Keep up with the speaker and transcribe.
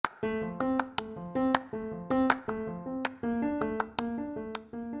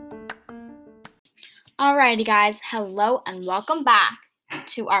Alrighty, guys. Hello and welcome back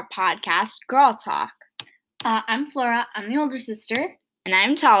to our podcast, Girl Talk. I'm Flora. I'm the older sister. And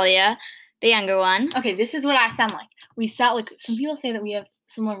I'm Talia, the younger one. Okay, this is what I sound like. We sound like some people say that we have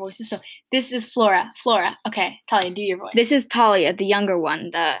similar voices. So this is Flora. Okay, Talia, do your voice. This is Talia, the younger one,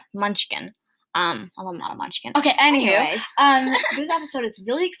 the munchkin. Although I'm not a munchkin. Okay, anyways, this episode is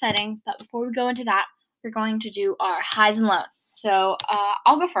really exciting. But before we go into that, we're going to do our highs and lows. So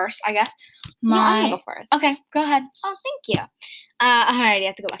I'll go first, I guess. I'm gonna go first. Okay, go ahead. Oh, thank you. Alrighty, I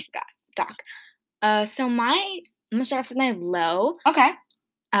have to go back to Doc. So I'm gonna start off with my low. Okay.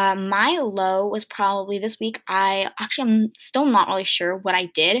 My low was probably this week. I'm still not really sure what I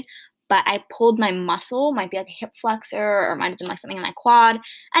did, but I pulled my muscle. Might be like a hip flexor, or might have been like something in my quad.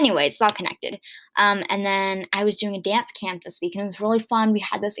 Anyway, it's all connected. And then I was doing a dance camp this week, and it was really fun. We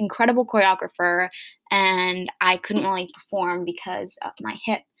had this incredible choreographer, and I couldn't really perform because of my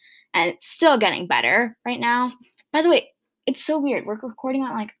hip, and it's still getting better right now. By the way, it's so weird. We're recording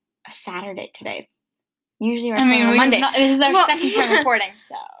on like a Saturday today. Usually we're recording on Monday. This is our second time recording,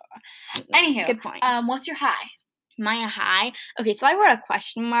 so. Anywho. Good point. What's your high? My high? Okay, so I wrote a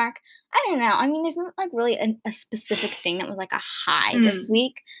question mark. I don't know. I mean, there's not like really a specific thing that was like a high this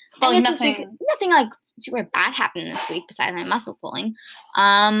week. Well, like nothing like super bad happened this week besides my muscle pulling.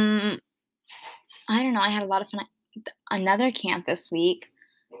 I don't know. I had a lot of fun at another camp this week.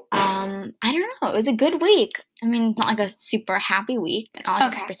 I don't know. It was a good week. I mean, not like a super happy week, but not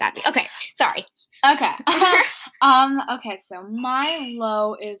like a super sad week. Okay, sorry. Okay. Okay, so my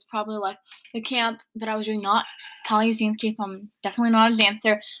low is probably like the camp that I was doing, not Talia's dance camp. I'm definitely not a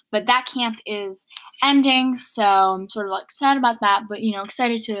dancer, but that camp is ending, so I'm sort of like sad about that, but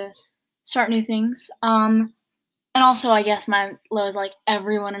excited to start new things. And also I guess my low is like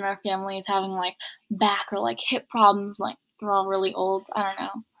everyone in our family is having like back or like hip problems, like they're all really old. I don't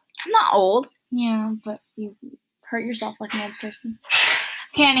know. I'm not old. Yeah, but you hurt yourself like an old person.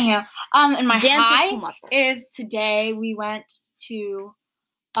 Okay, anyhow, and my high is today we went to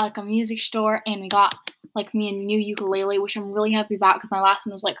like a music store and we got like me a new ukulele, which I'm really happy about because my last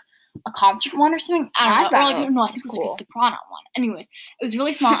one was like a concert one or something. I don't know. I think it was like a soprano one. Anyways, it was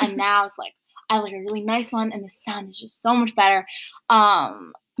really small and now it's like I have like a really nice one and the sound is just so much better.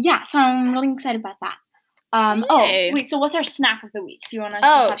 Yeah, so I'm really excited about that. Oh, wait, so what's our snack of the week? Do you want to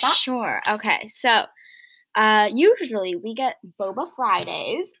talk about that? Sure. Okay, so usually we get boba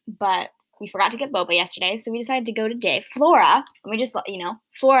Fridays, but we forgot to get boba yesterday, so we decided to go today. Flora, let me just let you know,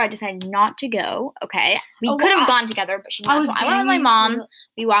 Flora decided not to go, okay? We could have gone together, but she didn't. So I went with my mom.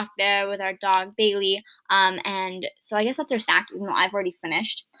 We walked there with our dog, Bailey, and so I guess that's our snack, even though I've already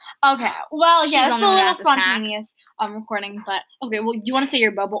finished. Okay, well, yeah, it's a little spontaneous recording, but okay, well, do you want to say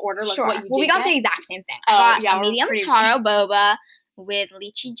your boba order? Like, sure. What you we got the exact same thing. I got a medium taro boba with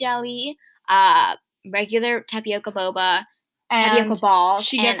lychee jelly, regular tapioca boba, tapioca balls.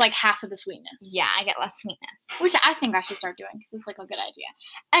 She gets like half of the sweetness. Yeah, I get less sweetness. Which I think I should start doing because it's like a good idea.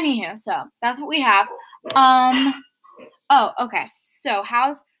 Anywho, so that's what we have. Oh, okay.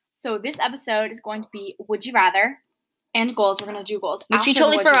 So this episode is going to be Would You Rather and goals. We're gonna do goals. Which we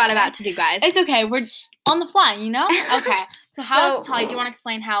totally forgot about to do, guys. It's okay. We're on the fly, Okay. So Talia, do you want to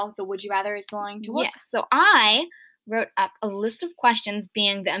explain how the Would You Rather is going to work? Yes. So I wrote up a list of questions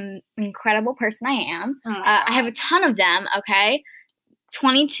being the incredible person I am. I have a ton of them, okay?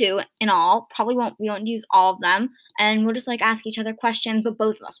 22 in all. We won't use all of them. And we'll just like ask each other questions, but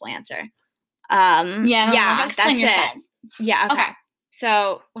both of us will answer. That's it. Yeah, okay.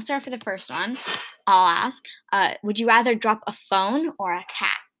 So we'll start for the first one. I'll ask, would you rather drop a phone or a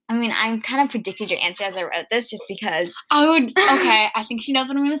cat? I mean, I kind of predicted your answer as I wrote this just because. I think she knows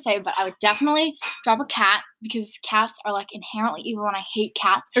what I'm going to say, but I would definitely drop a cat because cats are, like, inherently evil and I hate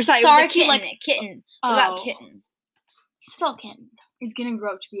cats. Or sorry, kitten. What about kitten? Still kitten. Is going to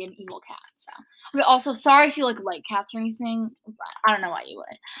grow up to be an evil cat, so. But also, sorry if you, like cats or anything, but I don't know why you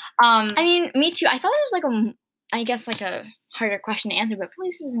would. I mean, me too. I thought it was, like a harder question to answer, but probably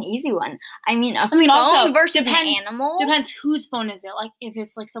this is an easy one. I mean, phone also, versus an animal. Depends whose phone is it. Like, if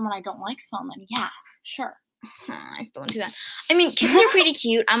it's, like, someone I don't like's phone, then yeah, sure. I still won't do that. I mean, kittens are pretty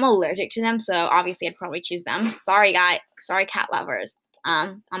cute. I'm allergic to them, so obviously I'd probably choose them. Sorry, cat lovers.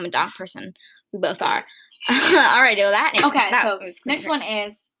 I'm a dog person. We both are. All right, do that. Okay, so next one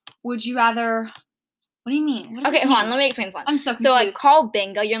is, would you rather... What do you mean? Okay, hold on. Let me explain this one. I'm so confused. So, like, call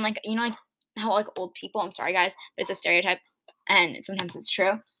bingo. You're like, like how, like, old people... I'm sorry, guys, but it's a stereotype, and sometimes it's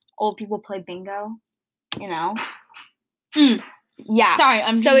true. Old people play bingo, Yeah. Sorry,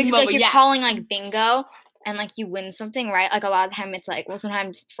 I'm so basically, like, you're calling, like, bingo, and like you win something, right? Like a lot of the time it's like, well,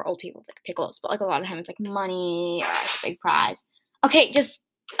 sometimes for old people it's like pickles, but like a lot of time it's like money or like a big prize. Okay, just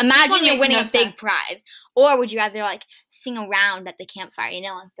imagine you're winning a big prize. Or would you rather like sing around at the campfire,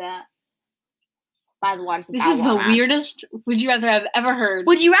 like the by the waters of This is the weirdest would you rather I've ever heard.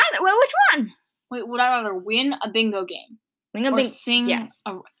 Would you rather? Well, which one? Wait, would I rather win a bingo game? Sing? Yes.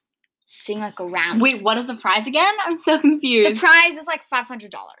 Sing like a round. Wait, what is the prize again? I'm so confused. The prize is like $500.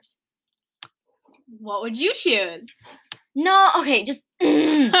 What would you choose? No, okay, just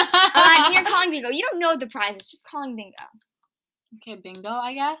imagine you're calling bingo. You don't know the prize. It's just calling bingo. Okay, bingo,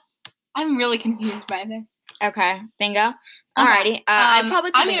 I guess. I'm really confused by this. Okay, bingo. Alrighty. I'm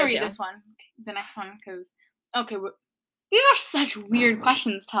gonna read this one, the next one, because these are such weird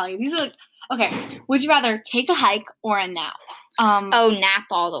questions, Talia. These are okay. Would you rather take a hike or a nap? Nap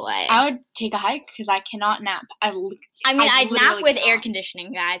all the way. I would take a hike because I cannot nap. I'd nap with air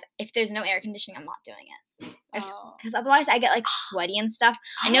conditioning, guys. If there's no air conditioning, I'm not doing it. Because otherwise, I get like sweaty and stuff.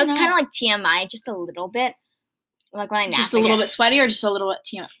 I know it's kind of like TMI, just a little bit. Like when I nap, just a little bit sweaty, or just a little bit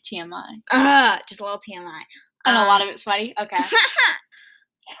TMI. Just a little TMI, and a lot of it sweaty. Okay.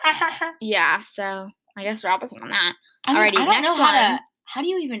 Yeah, so I guess we're opposite on that. Alrighty, I don't know how do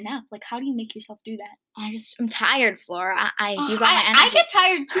you even nap? Like, how do you make yourself do that? I'm tired, Flora. I use all my energy. I get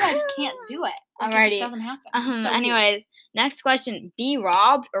tired too. I just can't do it. Alrighty. It just doesn't happen. Anyways, next question: be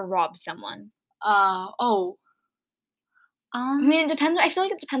robbed or rob someone? It depends. I feel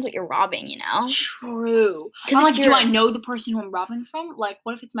like it depends what you're robbing, True. Because do I know the person who I'm robbing from? Like,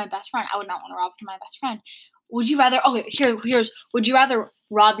 what if it's my best friend? I would not want to rob from my best friend. Would you rather? Okay, here's. Would you rather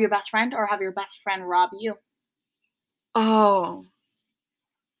rob your best friend or have your best friend rob you? Oh,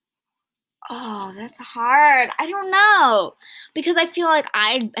 that's hard. I don't know, because I feel like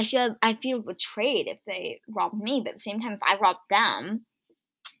I feel betrayed if they rob me, but at the same time, if I rob them.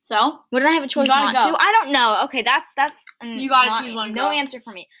 So, wouldn't I have a choice not to? I don't know. Okay, that's you gotta choose one. No answer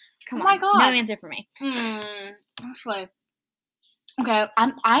for me. Come on. My God. No answer for me. Actually, okay.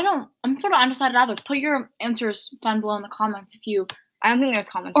 I'm sort of undecided either. Put your answers down below in the comments if you. I don't think there's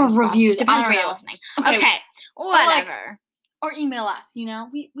comments or reviews. Depends where you're listening. Okay. Whatever. Or email us. We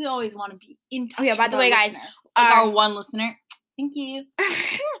always want to be in touch. Oh yeah. By the way, guys, our one listener. Thank you.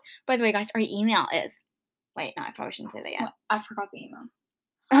 By the way, guys, our email is. Wait, no, I probably shouldn't say that yet. I forgot the email.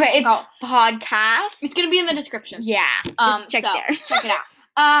 Okay, it's podcast. It's gonna be in the description. Yeah. Just check there. Check it out.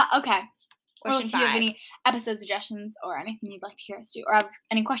 Okay. Question 5. If you have any episode suggestions or anything you'd like to hear us do, or have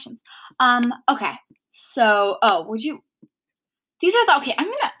any questions. Okay. So, would you? These are okay. I'm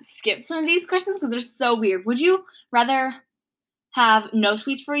gonna skip some of these questions because they're so weird. Would you rather have no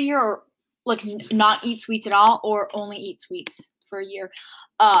sweets for a year, or like not eat sweets at all, or only eat sweets for a year?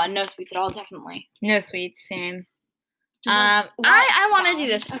 No sweets at all, definitely. No sweets, same. I want to do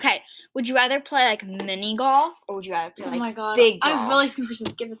this. Okay. Would you rather play like mini golf or would you rather play like big golf? I really think we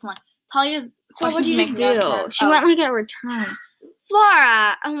should skip this one. Talia's so what did you just do? She went like a return.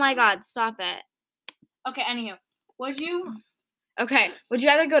 Flora! Oh my God! Stop it. Okay. Anywho, would you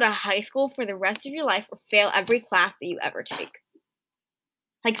rather go to high school for the rest of your life or fail every class that you ever take?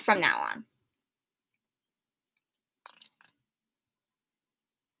 Like from now on.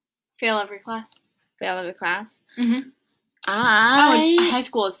 Fail every class. Fail every class. Mm-hmm. High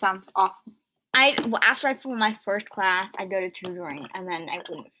school sounds awful. After I failed my first class, I'd go to tutoring, and then I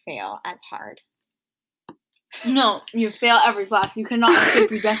wouldn't fail as hard. No, you fail every class. You cannot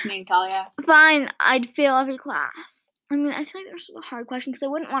escape your destiny, Talia. Fine, I'd fail every class. I mean, I feel like there's a hard question because I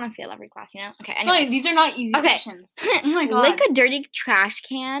wouldn't want to fail every class, Okay, anyways. These are not easy questions. Oh my God. Lick a dirty trash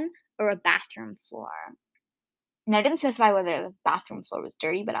can or a bathroom floor. And I didn't specify whether the bathroom floor was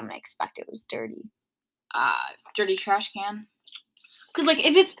dirty, but I'm going to expect it was dirty. Dirty trash can. Because like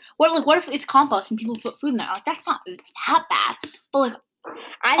if it's what if it's compost and people put food in there? Like that's not that bad. But like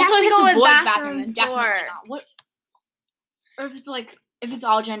I'd have to go with bathroom floor. Definitely not. What? Or if it's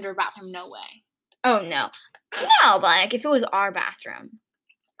all gender bathroom, no way. Oh no, but like if it was our bathroom,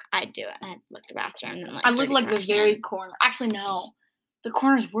 I'd do it. I'd lick the bathroom and then like. I look like the very corner. Actually, no. The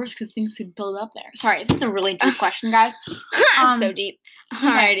corner's worse because things could build up there. Sorry, this is a really deep question, guys. So deep.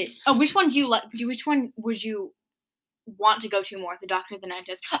 Alrighty. Oh, which one do you like? Which one would you want to go to more, the doctor or the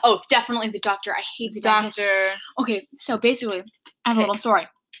dentist? Oh, definitely the doctor. I hate the dentist. Okay, so basically, I have a little story.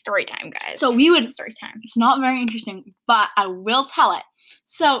 Story time, guys. So story time. It's not very interesting, but I will tell it.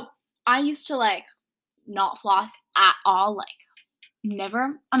 So I used to like not floss at all, like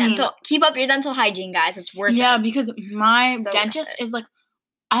never. Keep up your dental hygiene, guys. It's worth it. Yeah, because my dentist is like,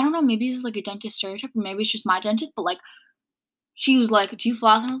 I don't know, maybe this is like a dentist stereotype, or maybe it's just my dentist, but like, she was like, do you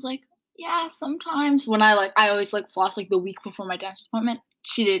floss? And I was like, yeah, sometimes. When I always like floss like the week before my dentist appointment.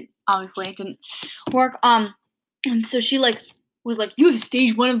 she did. Obviously, it didn't work. And so she was like, you have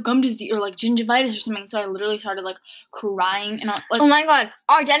stage 1 of gum disease or like gingivitis or something. So I literally started like crying and like, oh my god,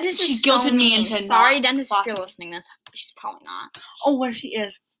 our dentist she is guilted so me mean. into sorry, not dentist, if you're flossing. listening to this. She's probably not. Oh, what if she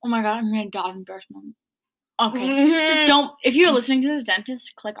is? Oh my god, I'm gonna die of embarrassment. Okay, just don't. If you're listening to this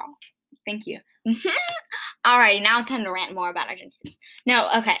dentist, click off. Thank you. Alrighty, now it's time to rant more about our dentist. No,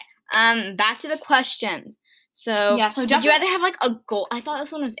 okay. Back to the questions. So, yeah, so would you rather have like a goal? I thought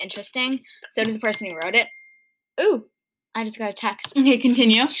this one was interesting. So did the person who wrote it. Ooh, I just got a text. Okay,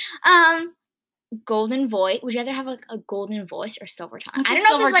 continue. Golden voice. Would you rather have like a golden voice or silver tongue? What's I don't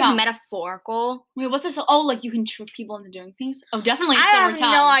know if it's like metaphorical. Wait, what's this? Oh, like you can trick people into doing things? Oh, definitely a I silver have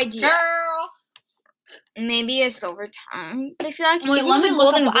tongue. no idea. Girl. Maybe a silver tongue. But I feel like Wait, if you have a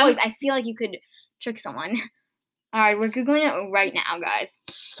golden voice, I feel like you could trick someone. Alright, we're Googling it right now, guys.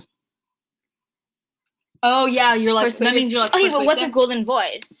 Oh, yeah, you're like, that means you're like, okay, but what's a golden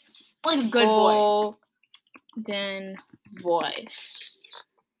voice? Like a good voice. Golden voice.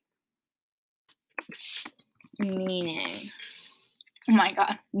 Meaning. Oh my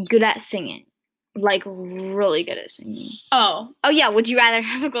god. Good at singing. Like, really good at singing. Oh. Oh, yeah, would you rather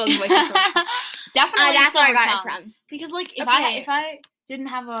have a golden voice or silver tongue? Definitely that's where I got tongue. it from. Because, like, if I didn't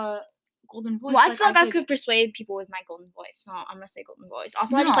have a golden voice. Well, I feel like I could persuade people with my golden voice, so I'm gonna say golden voice.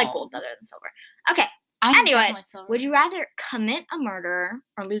 Also, I just like gold better than silver. Okay. Anyway, would you rather commit a murder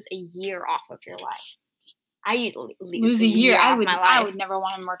or lose a year off of your life? I usually lose a year off my life. I would never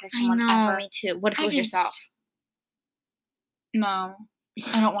want to murder someone ever. Me too. What if it was yourself? No.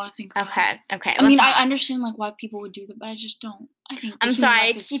 I don't want to think about it. Okay. I mean, I understand like why people would do that, but I just don't. I think I'm sorry,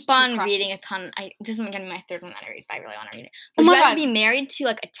 I keep on reading a ton. This is gonna be my third one that I read, but I really want to read it. Would you rather be married to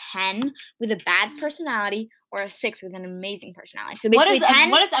like a 10 with a bad personality or a 6 with an amazing personality? So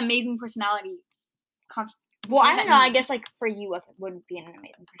basically, what is amazing personality? Well, I don't know. I guess like for you, what would be an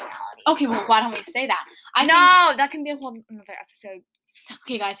amazing personality? Okay, well, why don't we say that? That can be a whole another episode.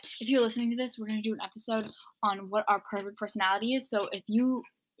 Okay, guys, if you're listening to this, we're gonna do an episode on what our perfect personality is. So if you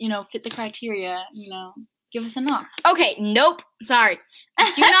fit the criteria, give us a knock. Okay, nope. Sorry.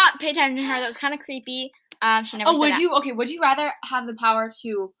 Do not pay attention to her. That was kind of creepy. She never said that. Would you rather have the power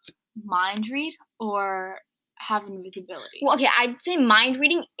to mind read or have invisibility? Well, okay, I'd say mind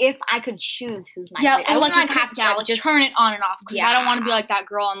reading if I could choose who's mind reading. I wouldn't have to just turn it on and off because I don't want to be like that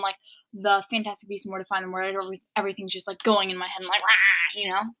girl and like the Fantastic Beasts and Where to Find Them where everything's just like going in my head and like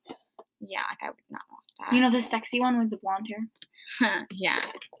rah, Yeah, like I would not want that. You know the sexy one with the blonde hair? Yeah.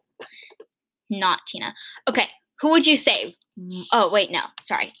 Not Tina. Okay, who would you save? Oh, wait, no.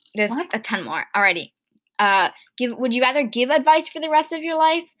 Sorry. There's a ton more. Alrighty. Would you rather give advice for the rest of your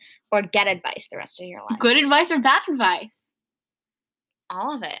life or get advice the rest of your life? Good advice or bad advice?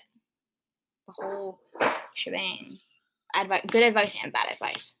 All of it. The whole shebang. Good advice and bad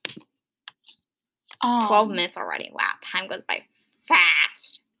advice. 12 minutes already. Wow, time goes by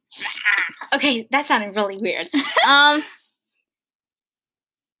fast. Okay, that sounded really weird. Awkward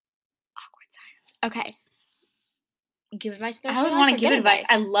silence. Okay. Give advice. I would want to give advice.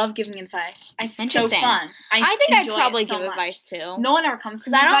 I love giving advice. It's so fun. I think I'd probably give advice too. No one ever comes to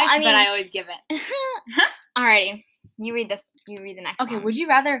me advice, but I always give it. Alrighty. You read this. You read the next one. Okay, would you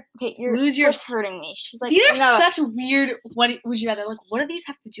rather lose your hurting me? She's like, these are such weird. What would you rather? Like, what do these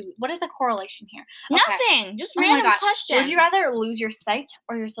have to do? What is the correlation here? Okay. Nothing. Just random questions. Would you rather lose your sight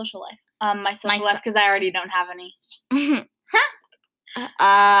or your social life? My social life because I already don't have any.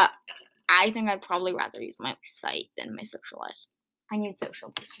 I think I'd probably rather use my sight than my social life. I need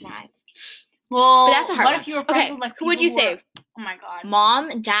social to survive. Well, but that's a hard one. What if you were friends with like who would you save? Oh my god.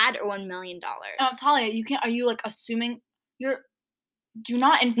 Mom, dad, or $1 million? Talia, you can't. Are you like assuming you're? Do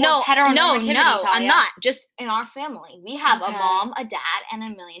not enforce heteronormativity. No, I'm not. Just in our family, we have a mom, a dad, and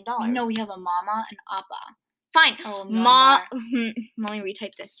 $1 million. No, we have a mama and appa. Fine. Oh, Mom. Let me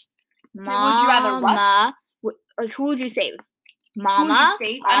retype this. Mama. Would you rather what? Like, who would you save? Mama. Who would you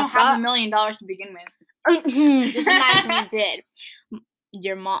save? I don't have $1 million to begin with. Just imagine you did.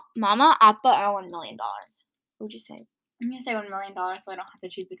 Your mama, appa, or $1 million. Who would you save? I'm gonna say $1 million, so I don't have to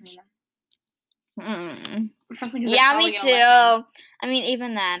choose between them. Yeah, me too. Listen. I mean,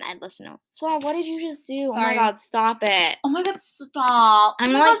 even then, I'd listen to. So, what did you just do? Sorry. Oh my god, stop it! Oh my god, stop!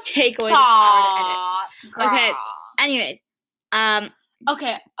 I'm gonna take away the power to edit. Okay. Anyways,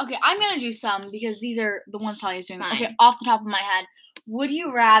 Okay, I'm gonna do some because these are the ones Talia's doing. Fine. Okay, off the top of my head, would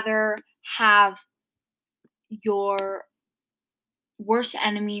you rather have your worst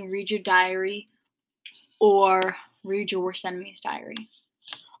enemy read your diary or read your worst enemy's diary?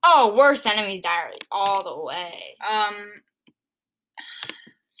 Oh, worst enemy's diary all the way.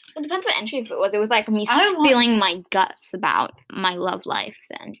 Well, it depends what entry it was. It was like me spilling my guts about my love life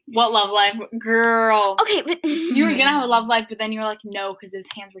then. What love life? Girl. Okay, but you were gonna have a love life, but then you were like, no, because his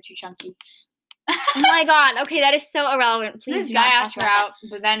hands were too chunky. Oh my god, okay, that is so irrelevant. Please this guy asked her out,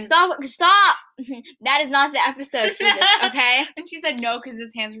 but then... Stop! That is not the episode for this, okay? And she said no, because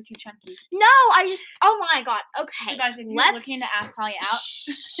his hands were too chunky. No, oh my god, okay. So guys, if you're looking to ask Talia out,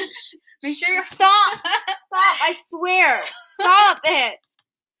 make sure you're... Stop! Stop, I swear. Stop it.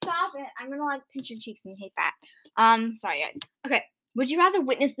 Stop it. I'm gonna, like, pinch your cheeks and you hate that. Sorry, guys. Okay, would you rather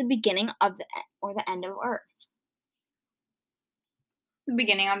witness the beginning of the end or the end of Earth? The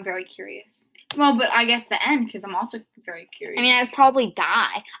beginning, I'm very curious. Well, but I guess the end, because I'm also very curious. I mean, I'd probably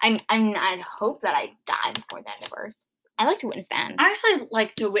die. I'd hope that I'd die before the end of Earth. I like to witness the end. I actually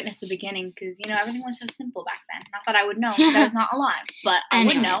like to witness the beginning because, you know, everything was so simple back then. Not that I would know because I was not alive, but I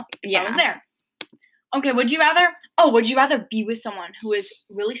would know if I was there. Okay, would you rather be with someone who is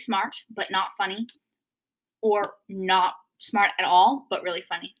really smart but not funny, or not smart at all but really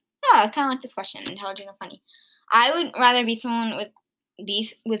funny? Oh, I kind of like this question, intelligent or funny. I would rather be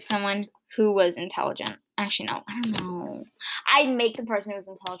with someone who was intelligent. Actually, no, I don't know. I'd make the person who was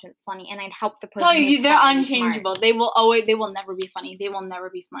intelligent funny, and I'd help the person. They're unchangeable. They will never be funny. They will never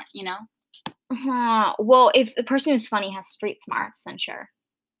be smart. You know. Well, if the person who's funny has street smarts, then sure.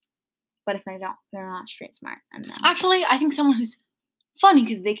 But if they're not street smart, then no. Actually, I think someone who's funny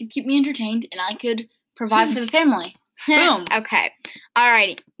because they could keep me entertained, and I could provide for the family. Boom. Okay.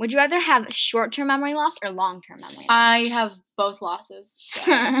 Alrighty. Would you rather have short-term memory loss or long-term memory loss? I have both losses. So.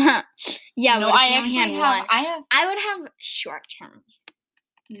 Yeah, no, I actually have. I would have short-term.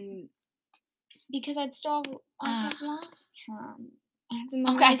 Because I'd still have long-term.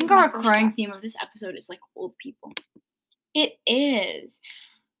 Okay, I think our recurring theme of this episode is like old people. It is.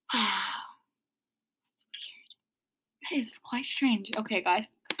 Wow. That is quite strange. Okay, guys.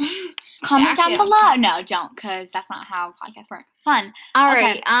 Comment down below. No, don't, because that's not how podcasts work. Fun.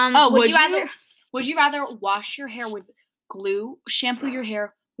 Alright. Okay. Would you rather wash your hair with glue, shampoo your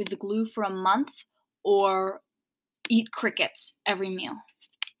hair with the glue for a month, or eat crickets every meal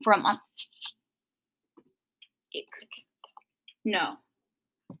for a month? Eat crickets. No.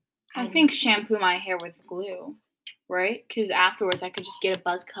 I think shampoo my hair with glue. Right? Because afterwards I could just get a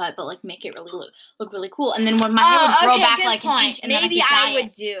buzz cut, but like make it really look really cool. And then when my hair would grow back like an inch, and maybe then I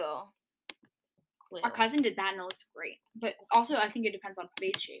would do glue. Our cousin did that, and it looks great. But also, I think it depends on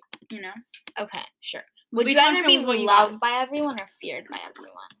face shape. You know? Okay, sure. Would you rather be loved by everyone or feared by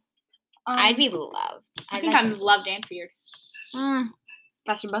everyone? I'd be loved. I think I'm loved and feared.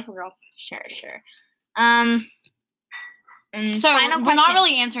 That's for both girls. Sure. So we're not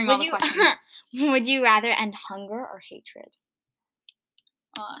really answering all the questions. Would you rather end hunger or hatred?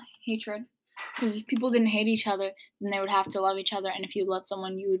 Hatred. Because if people didn't hate each other, then they would have to love each other. And if you love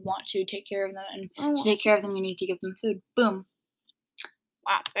someone, you would want to take care of them. And to take care of them, you need to give them food. Boom.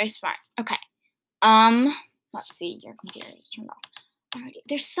 Wow, very smart. Okay. Let's see. Your computer is turned off. Alrighty.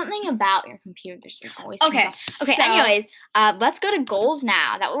 There's something about your computer. There's always okay. Okay. So, anyways, let's go to goals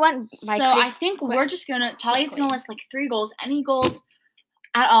now. That went by I think we're just gonna. Talia's gonna list like 3 goals. Any goals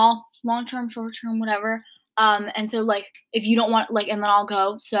at all, long term, short term, whatever. And so like if you don't want and then I'll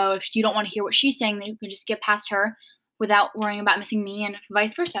go. So if you don't want to hear what she's saying, then you can just skip past her without worrying about missing me, and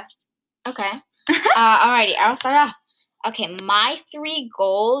vice versa. Okay. Alrighty. I'll start off. Okay. My 3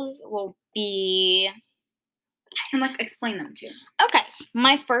 goals will be. And explain them too. Okay.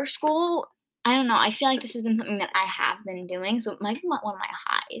 My first goal, I don't know. I feel like this has been something that I have been doing, so it might be one of my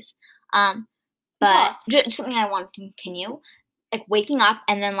highs. But just something I want to continue. Like waking up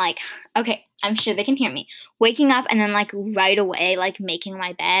and then okay, I'm sure they can hear me. Waking up and then right away making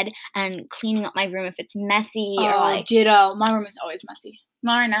my bed and cleaning up my room if it's messy or ditto. My room is always messy.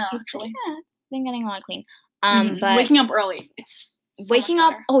 Not right now actually. Yeah, it's been getting a lot clean. But waking up early, it's so waking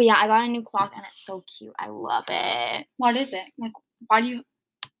up. Oh yeah, I got a new clock and it's so cute. I love it. What is it?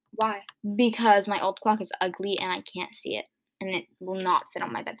 Why? Because my old clock is ugly and I can't see it, and it will not fit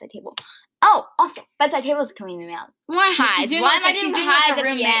on my bedside table. Oh, also, bedside table is coming in the mail. More highs. Why am I doing highs a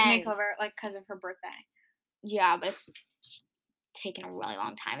room makeover because of her birthday? Yeah, but it's taken a really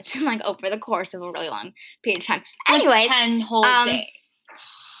long time. It's been over the course of a really long period of time. Anyways, 10 whole days.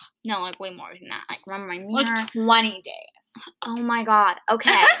 No, way more than that. Remember my mirror? 20 days. Oh my god.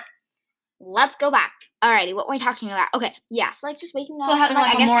 Okay. Let's go back. Alrighty, what were we talking about? Okay, yeah, so just waking up. So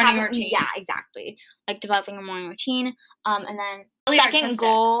having a morning routine. Yeah, exactly. Developing a morning routine. And then second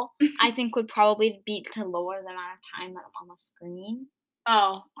goal, I think, would probably be to lower the amount of time that I'm on the screen.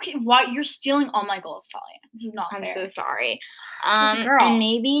 Oh, okay. Why you're stealing all my goals, Talia? This is not fair. I'm so sorry. Girl. And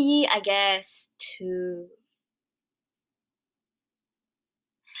maybe I guess to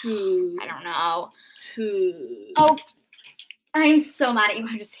I don't know. Food. Oh, I'm so mad at you.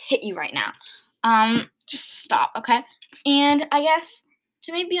 I just hit you right now. Just stop, okay? And I guess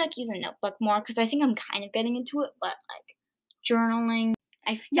to maybe like use a notebook more because I think I'm kind of getting into it, but like journaling.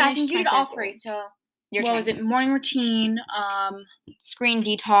 I think you did all three. So what was it? Morning routine, screen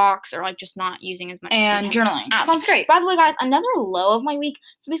detox, or like just not using as much. And journaling. Sounds great. By the way, guys, another low of my week.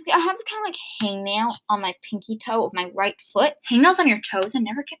 So basically, I have this kind of like hangnail on my pinky toe of my right foot. Hangnails on your toes? I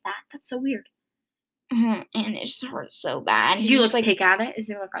never get that. That's so weird. And it just hurts so bad. Did you like pick at it? Is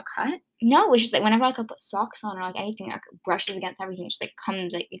there like a cut? No, it's just like whenever I put socks on or like anything that brushes against everything, it just like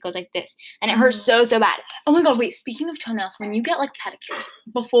comes like it goes like this, and it hurts so bad. Oh my god! Wait, speaking of toenails, when you get like pedicures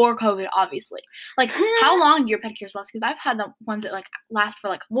before COVID, obviously, like how long do your pedicures last? Because I've had the ones that like last for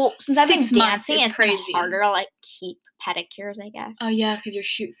like since I've been dancing, it's crazy. Harder to like keep pedicures, I guess. Oh yeah, because your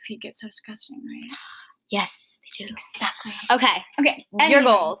feet get so disgusting, right? Yes, they do. Exactly. Okay. Your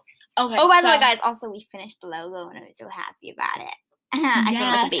goals. Okay. Oh, by the way, guys, also we finished the logo and I was so happy about it. I said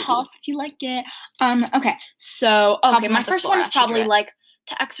like a baby. Tell us if you liked it. Okay. So my first one is probably like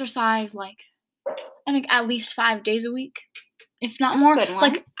to exercise like I think at least 5 days a week, if not more.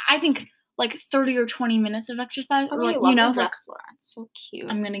 Like I think like 30 or 20 minutes of exercise. Oh, like, you know, like it's so cute.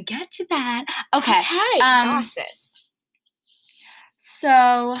 I'm gonna get to that. Okay. Jesus.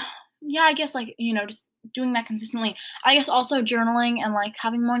 So yeah, I guess like, you know, just doing that consistently. I guess also journaling and like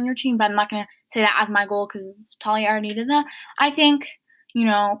having more in your routine, but I'm not going to say that as my goal because Talia already did that. I think, you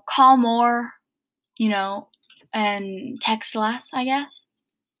know, call more, you know, and text less, I guess.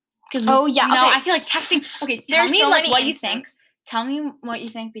 Because I feel like texting. Okay, tell me like what you think. Tell me what you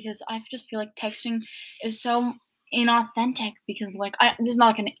think because I just feel like texting is so inauthentic because like this is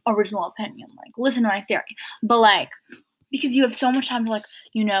not like an original opinion. Like listen to my theory, but like. Because you have so much time to like,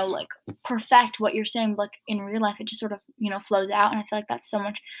 you know, like perfect what you're saying, but like in real life, it just sort of, you know, flows out. And I feel like that's so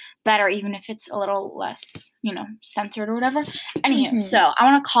much better, even if it's a little less, you know, censored or whatever. Anywho, so I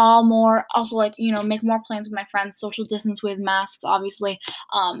want to call more, also like, you know, make more plans with my friends, social distance with masks, obviously.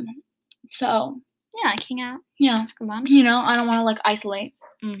 So yeah, like hang out. Yeah, let's come on. You know, I don't want to like isolate.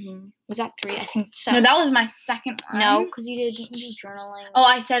 Was that 3? I think so. No, that was my second one. No, because you didn't do journaling. Oh,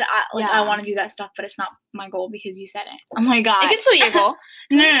 I said I want to do that stuff, but it's not my goal because you said it. Oh my god. It can still be your goal.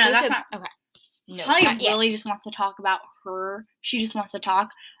 No, that's not. Okay. No, Talia really just wants to talk about her. She just wants to talk.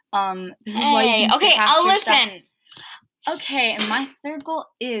 This is why you can okay, I'll listen. Stuff. Okay, and my third goal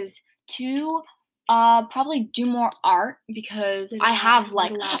is to probably do more art because I have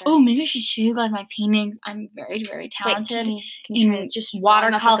like maybe I should show you guys my paintings. I'm very, very talented in just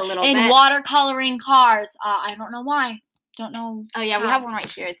watercoloring cars. I don't know why. Don't know. Oh yeah, we have one right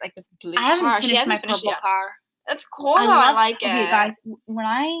here. It's like this blue car. I haven't finished my purple car. That's cool. I like it. Okay, guys, when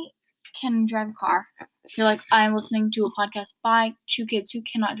I can drive a car, you're like I'm listening to a podcast by 2 kids who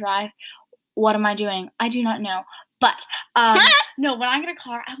cannot drive. What am I doing? I do not know. But no, when I get a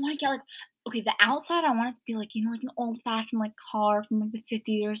car, I want to get like. Okay, the outside, I want it to be like, you know, like an old-fashioned, like, car from, like, the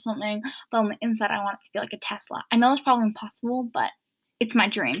 50s or something. But on the inside, I want it to be like a Tesla. I know it's probably impossible, but it's my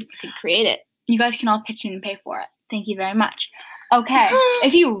dream. You could create it. You guys can all pitch in and pay for it. Thank you very much. Okay,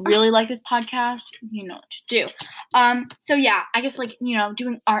 if you really like this podcast, you know what to do. So, yeah, I guess, like, you know,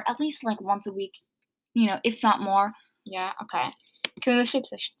 doing art at least, like, once a week, you know, if not more. Yeah, okay. Can we go shape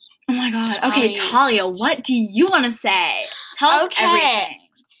sessions? Oh, my God. Okay, Talia, what do you want to say? Tell us everything.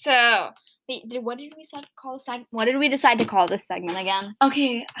 So... Wait, what did we decide to call this segment? What did we decide to call this segment again?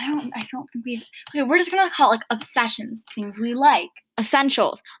 Okay, I don't think we. Okay, we're just gonna call it like obsessions, things we like,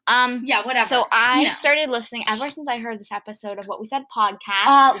 essentials. Yeah, whatever. So I started listening ever since I heard this episode of What We Said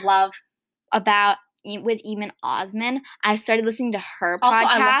podcast. Love about with Eamon Osman. I started listening to her podcast. Also,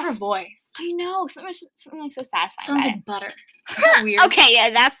 I love her voice. I know something like so satisfying. Sounds like butter. Is that weird? Okay,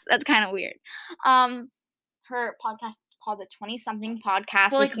 yeah, that's kind of weird. Her podcast. Called the 20-something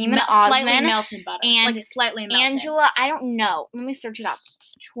podcast with Eamon Osman. Slightly melted butter. And like slightly melted. Angela, I don't know. Let me search it up.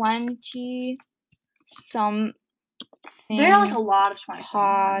 20-something. There are like a lot of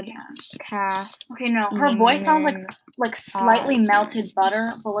 20-something podcasts. Okay, no. Her voice sounds like slightly melted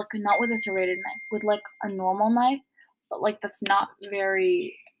butter, but like not with a serrated knife. With like a normal knife, but like that's not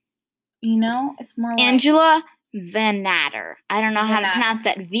very, you know? It's more like... Angela Vannatter. I don't know how to pronounce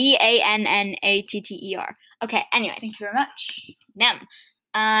that. Vannatter. Okay, anyway. Thank you very much. Them.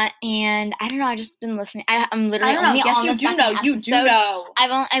 And I don't know, I've just been listening. I'm literally only yes, on the second episode. You do know.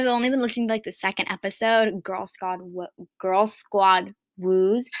 I've only been listening to like the second episode, Girl Squad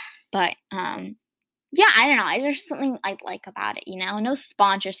Woos. But yeah, I don't know. There's something I like about it, you know? No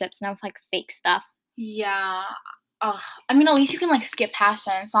sponsorships, no like fake stuff. Yeah. I mean, at least you can like skip past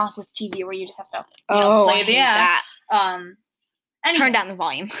it. It's not like with TV where you just have to play the ad. Turn down the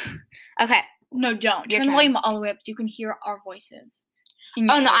volume. Okay. No, don't. Turn the volume all the way up so you can hear our voices.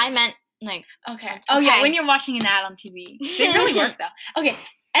 Oh, no, I meant, like... Okay. Oh, yeah, when you're watching an ad on TV. They really work, though. Okay,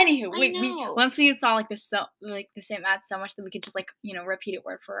 anywho, once we saw, like, the same ad so much that we could just, like, you know, repeat it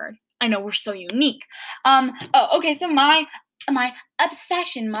word for word. I know, we're so unique. Okay, so my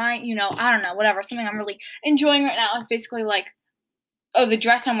obsession, you know, I don't know, whatever, something I'm really enjoying right now is basically, like, the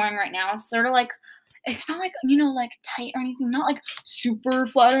dress I'm wearing right now is sort of, like, it's not, like, you know, like, tight or anything, not, like, super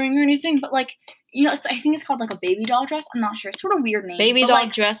flattering or anything, but, like, you know, I think it's called, like, a baby doll dress. I'm not sure. It's sort of weird name. Baby doll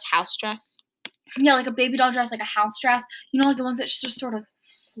dress, house dress? Yeah, like a baby doll dress, like a house dress. You know, like the ones that just sort of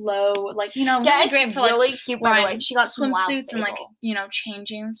flow, like, you know, yeah, really it's great for, really like, cute, by the way. She got swimsuits and, like, you know,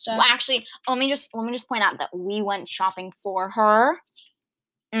 changing and stuff. Well, actually, let me just point out that we went shopping for her.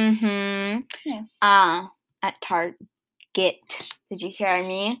 Yes. At Target. Did you hear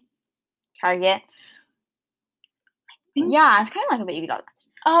me? Target. Yeah, it's kind of like a baby doll dress.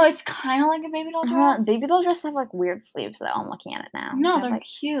 Oh, it's kind of like a baby doll dress? Baby doll dresses have, like, weird sleeves, though. I'm looking at it now. No, they're like,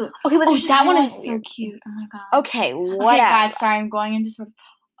 cute. Okay, but that one is so cute. Oh, my God. Okay, whatever. Okay, guys, sorry, I'm going into sort of...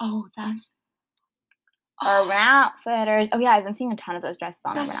 Oh, that's... Urban Outfitters. Oh, yeah, I've been seeing a ton of those dresses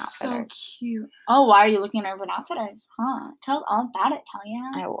on Urban Outfitters. That's so cute. Oh, why are you looking at Urban Outfitters? Huh? Tell us all about it,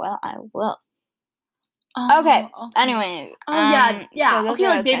 Talia. I will. Oh, okay. Anyway. Yeah. So okay,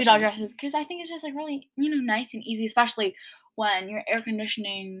 like baby doll dresses, because I think it's just, like, really, you know, nice and easy, especially when your air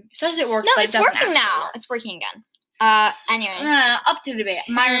conditioning says it works, but it doesn't. No, it's working now. It's working again. Anyways. Up to debate.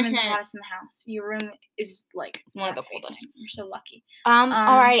 My room is the hottest in the house. Your room is, like, one of the coldest. You're so lucky.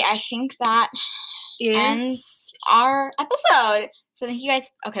 Alright, I think that ends our episode. So thank you guys.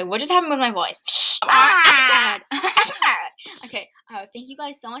 Okay, what just happened with my voice? Episode. Okay. Thank you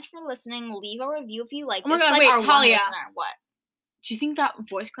guys so much for listening. Leave a review if you like this. God, like wait, our Talia. One listener. What? Do you think that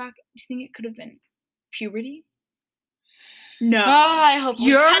voice crack? Do you think it could have been puberty? No. Oh, I hope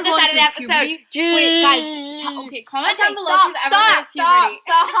you're cut this out of the episode. Wait, guys. Okay, comment down below if you've ever heard of puberty.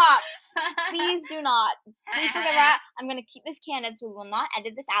 Stop. Please do not. Please forget that. I'm gonna keep this candid, so we will not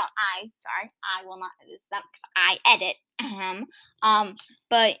edit this out. I will not edit this out because I edit.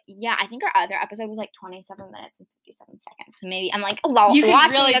 But yeah, I think our other episode was like 27 minutes and 57 seconds. So maybe I'm like, you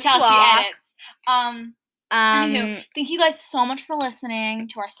can really tell clock. She edits. Anywho, thank you guys so much for listening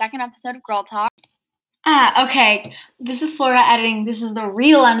to our second episode of Girl Talk. Okay. This is Flora editing. This is the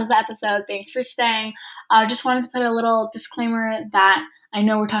real end of the episode. Thanks for staying. Just wanted to put a little disclaimer that I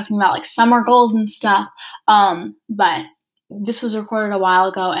know we're talking about, like, summer goals and stuff, but this was recorded a while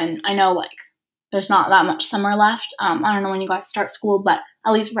ago, and I know, like, there's not that much summer left. I don't know when you guys start school, but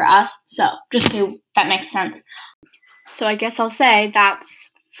at least for us, so just so that makes sense. So I guess I'll say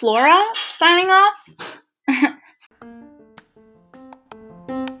that's Flora signing off.